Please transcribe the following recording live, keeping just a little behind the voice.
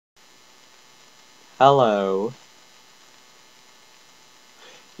Hello.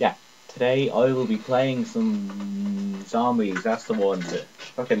 Yeah, today I will be playing some zombies. That's the one. The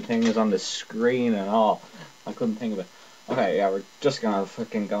fucking thing is on the screen and all. I couldn't think of it. Okay, yeah, we're just gonna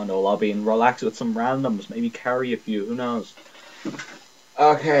fucking go into a lobby and relax with some randoms. Maybe carry a few. Who knows?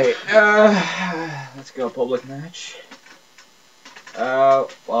 Okay, let's go public match. Well,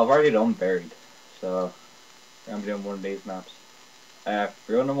 I've already done buried, so I'm doing one of these maps. For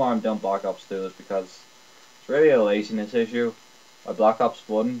you know why I'm doing Black Ops 2 is because it's really a laziness issue. My Black Ops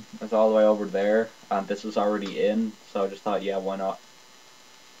 1 is all the way over there, and this is already in, so I just thought, yeah, why not?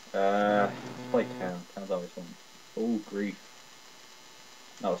 Let's play Town. Town's always fun. Oh, grief.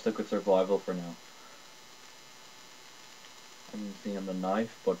 No, stick with Survival for now. I'm seeing the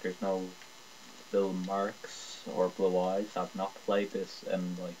knife, but there's no little marks or blue eyes. I've not played this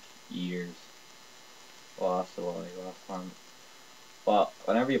in, like, years. Well, that's the way last time. But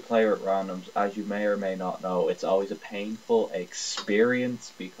whenever you play with randoms, as you may or may not know, it's always a painful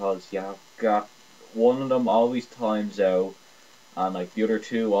experience because you've got one of them always times out, and like the other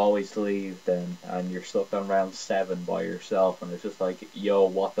two always leave then, and you're stuck on round 7 by yourself, and it's just like, yo,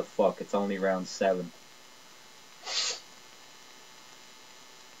 what the fuck, it's only round 7.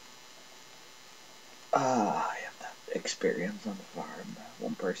 I have that experience on the farm.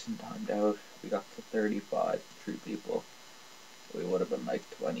 One person timed out, we got to 35, 3 people. We would have been like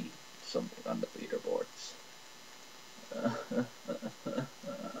 20 something on the leaderboards.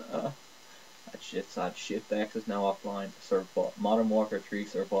 That shit. The X is now offline. Modern Warfare 3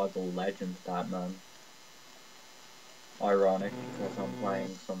 Survival Legends Batman. Ironic because I'm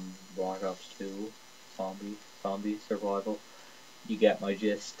playing some Black Ops 2 zombie survival. You get my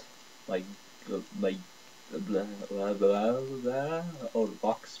gist. Like blah blah blah blah. Oh, the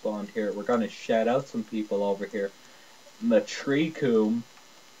box spawned here. We're gonna shout out some people over here. Matrikum.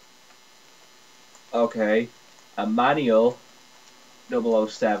 Okay. Emmanuel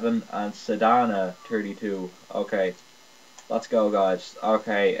 007 and Sedana 32. Okay, let's go, guys.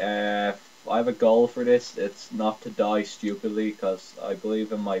 Okay, I have a goal for this. It's not to die stupidly, because I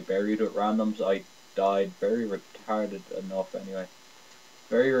believe in my buried with randoms. I died very retarded enough anyway.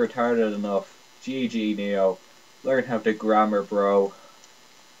 Very retarded enough. GG, Neo. Learn how to grammar, bro.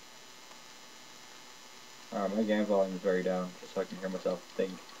 Alright, my game volume is very down, just so I can hear myself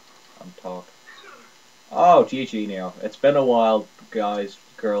think and talk. Oh, GG, Neo. It's been a while, guys,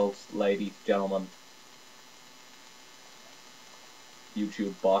 girls, ladies, gentlemen.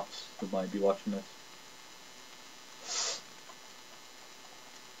 YouTube bots who might be watching this.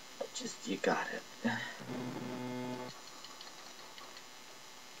 Just, you got it.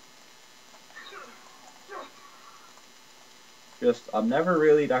 Just, I'm never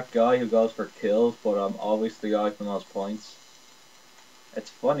really that guy who goes for kills, but I'm always the guy with the most points.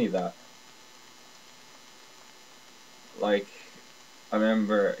 It's funny that. Like, I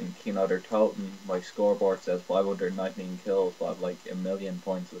remember in Kino der Toten, my scoreboard says 519 kills, but I have like 1,000,000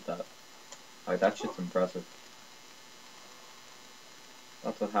 points with that. Like, that shit's impressive.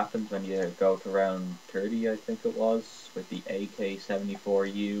 That's what happens when you go to round 30, I think it was, with the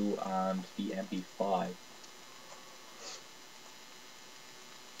AK-74U and the MP5.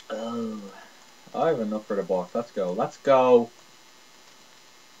 Oh, I have enough for the box. Let's go. Let's go.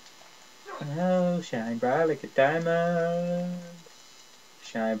 Oh, shine bright like a diamond.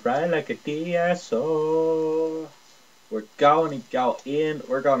 Shine bright like a DSO. We're going to go in.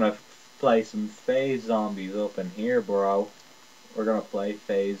 We're going to play some phase zombies up in here, bro. We're going to play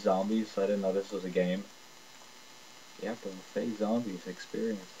phase zombies. I didn't know this was a game. You have to phase zombies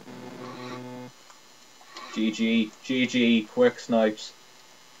experience. GG. GG. Quick snipes.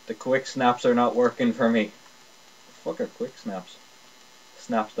 The quick snaps are not working for me. The fuck are quick snaps?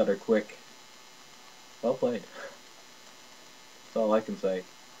 Snaps that are quick. Well played. That's all I can say.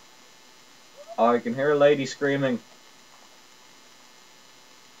 Oh, I can hear a lady screaming.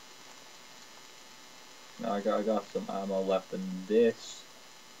 No, I got some ammo left in this.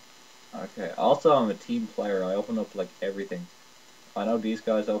 Okay, also I'm a team player. I open up like everything. I know these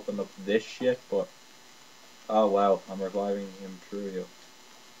guys opened up this shit, but oh wow, I'm reviving him through you.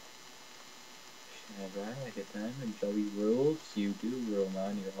 Right, I get time and Joey rules. You do rule,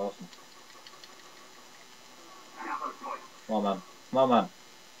 man. You're awesome. Come on, man. Come on, man.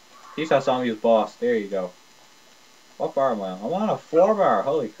 Teach that zombie was boss. There you go. What bar am I on? I'm on a 4 bar.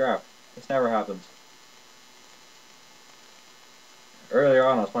 Holy crap. This never happens. Earlier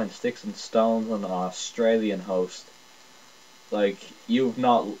on I was playing Sticks and Stones on an Australian host. Like, you've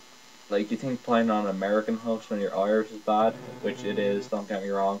not... Like, you think playing on an American host when your Irish is bad, which it is, don't get me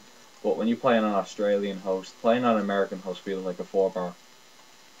wrong. But when you play on an Australian host, playing on an American host feels like a 4 bar.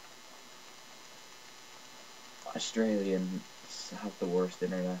 Australians have the worst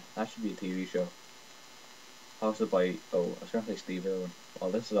internet. That should be a TV show. Hosted by, oh, I was going to say Steve Irwin.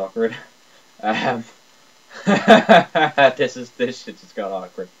 Well, this is awkward. This shit just got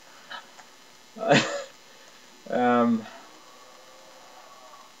awkward.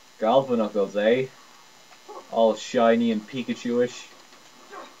 Galvanuckles, eh? All shiny and Pikachu-ish.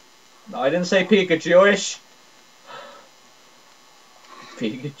 No, I didn't say Pikachu-ish.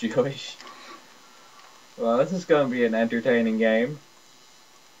 Pikachu-ish. Well, this is going to be an entertaining game.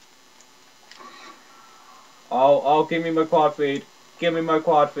 Oh, give me my quad feed. Give me my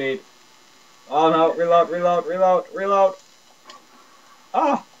quad feed. Oh no, reload.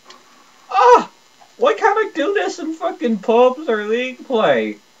 Ah! Ah! Why can't I do this in fucking pubs or league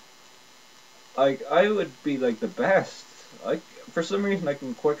play? Like, I would be like the best. For some reason I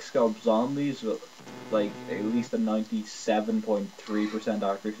can quickscope zombies with like at least a 97.3%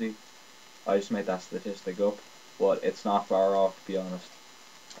 accuracy. I just made that statistic up, but it's not far off, to be honest.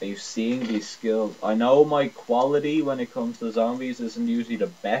 Are you seeing these skills? I know my quality when it comes to zombies isn't usually the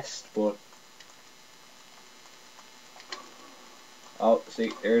best, but oh,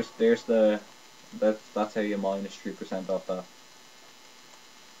 see, there's the that's how you minus 3% off that.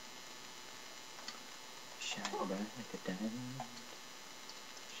 Shining bright like a diamond.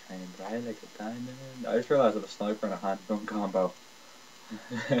 Shining bright like a diamond. I just realized I have a sniper and a handgun combo.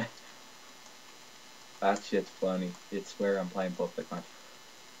 That shit's funny. It's where I'm playing public match.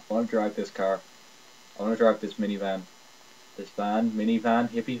 I want to drive this car. I want to drive this minivan. This van, minivan,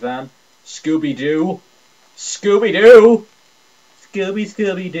 hippie van. Scooby-Doo! Scooby-Doo!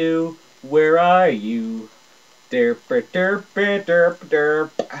 Scooby-Doo, where are you? Derp derp derp derp derp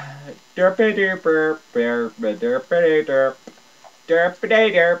derp derp derp derp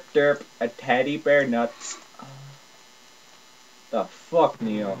derp derp a teddy bear nuts. The fuck,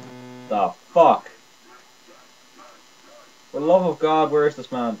 Neo? The fuck? For the love of God, where is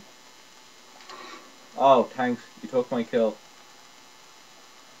this man? Oh, thanks. You took my kill.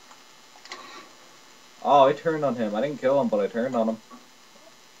 Oh, I turned on him. I didn't kill him, but I turned on him.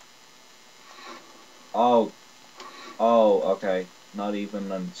 Oh. Oh, okay. Not even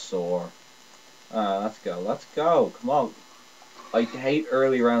and sore. Let's go. Let's go. Come on. I hate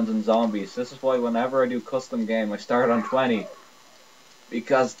early rounds in zombies. This is why whenever I do custom game, I start on 20.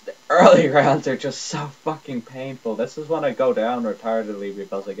 Because the early rounds are just so fucking painful. This is when I go down retardedly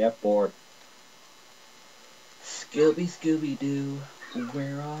because I get bored. Scooby-Doo,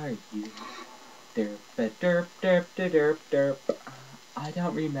 where are you? Derp derp derp derp derp. I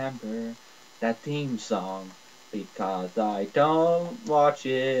don't remember that theme song because I don't watch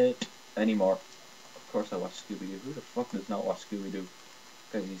it anymore. Of course I watch Scooby-Doo. Who the fuck does not watch Scooby-Doo?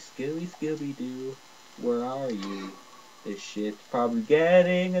 Because he's Scooby-Doo, where are you? This shit's probably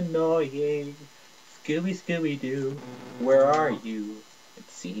getting annoying. Scooby-Doo, where are you? It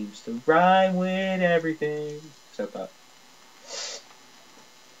seems to rhyme with everything. Except that.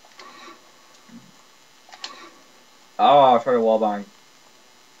 Oh, I'll try to wallbang.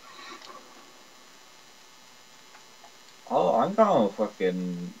 Oh, I'm going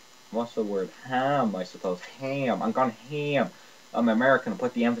fucking... What's the word? Ham, I suppose. Ham. I'm going ham. I'm American. I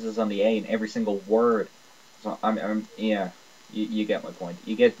put the emphasis on the A in every single word. So yeah. You get my point.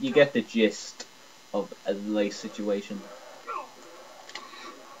 You get the gist of a lace situation.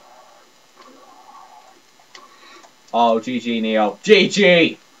 Oh, GG, Neo.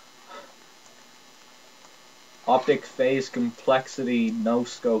 GG! Optic phase complexity, no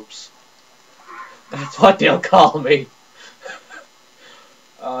scopes. That's what they'll call me.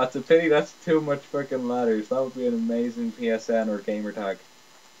 It's a pity that's too much fucking letters. That would be an amazing PSN or gamer tag,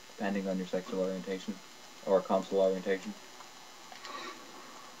 depending on your sexual orientation or console orientation.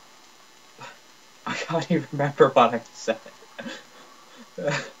 I can't even remember what I said.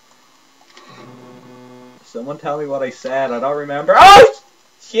 Someone tell me what I said. I don't remember. Oh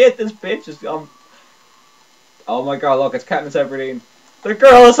shit! This bitch is Oh my god! Look, it's Katniss Everdeen. The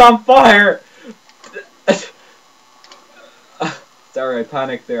girl is on fire. Sorry, I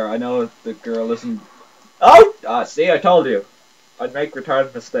panicked there. I know the girl isn't... Oh! See, I told you. I'd make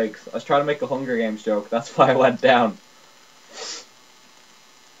retarded mistakes. I was trying to make a Hunger Games joke. That's why I went down.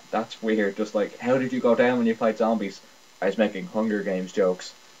 That's weird. Just like, how did you go down when you fight zombies? I was making Hunger Games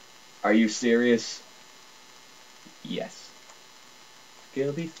jokes. Are you serious? Yes.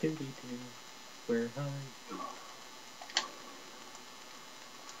 Scooby-Doo, where are you?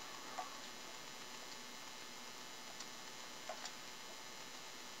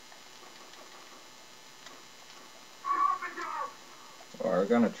 We're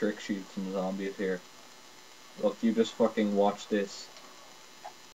gonna trick shoot some zombies here. Look, you just fucking watch this.